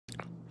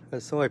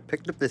So I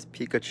picked up this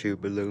Pikachu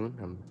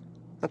balloon.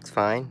 Looks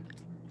fine.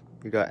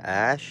 We got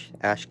Ash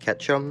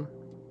Ketchum.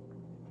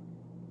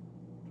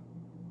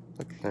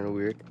 Looks kind of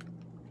weird.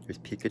 There's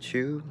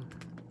Pikachu.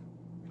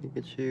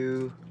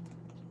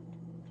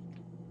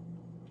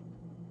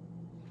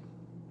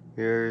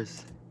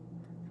 Here's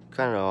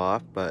kind of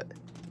off, but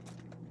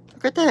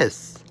look at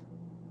this.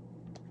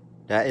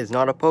 That is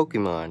not a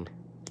Pokemon.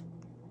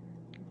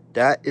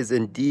 That is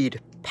indeed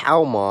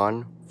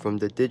Palmon from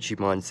the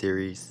Digimon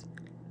series.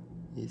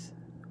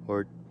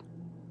 Or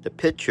the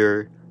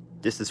picture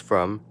this is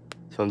from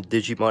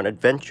Digimon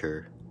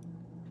Adventure.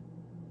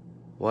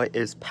 What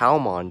is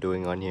Palmon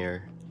doing on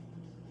here?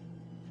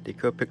 They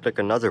could have picked like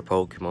another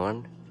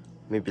Pokemon.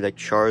 Maybe like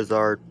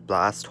Charizard,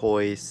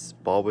 Blastoise,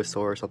 Bulbasaur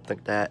or something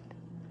like that.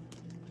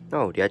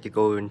 No, they had to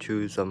go and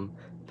choose some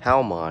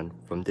Palmon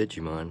from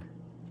Digimon.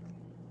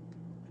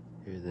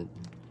 Here's it.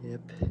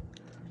 Yep.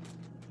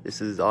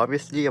 This is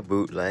obviously a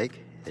bootleg.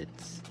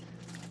 It's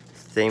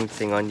the same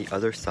thing on the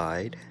other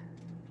side.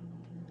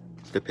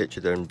 The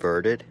pictures are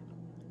inverted.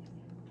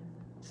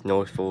 It's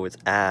noticeable it's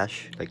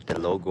Ash, like the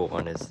logo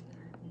on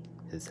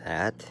his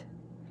hat.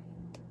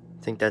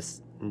 I think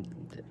that's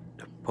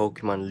the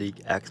Pokemon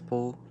League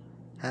Expo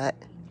hat.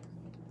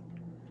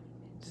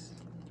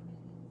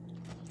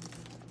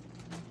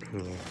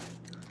 Yeah.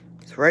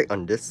 It's right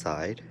on this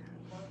side.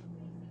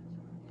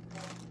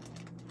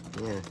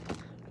 Yeah.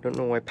 I don't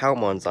know why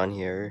Palmon's on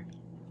here.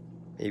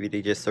 Maybe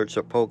they just searched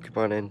up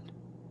Pokemon and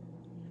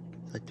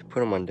like to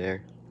put them on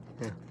there.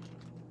 Yeah.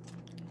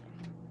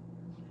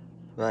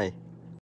 Bye.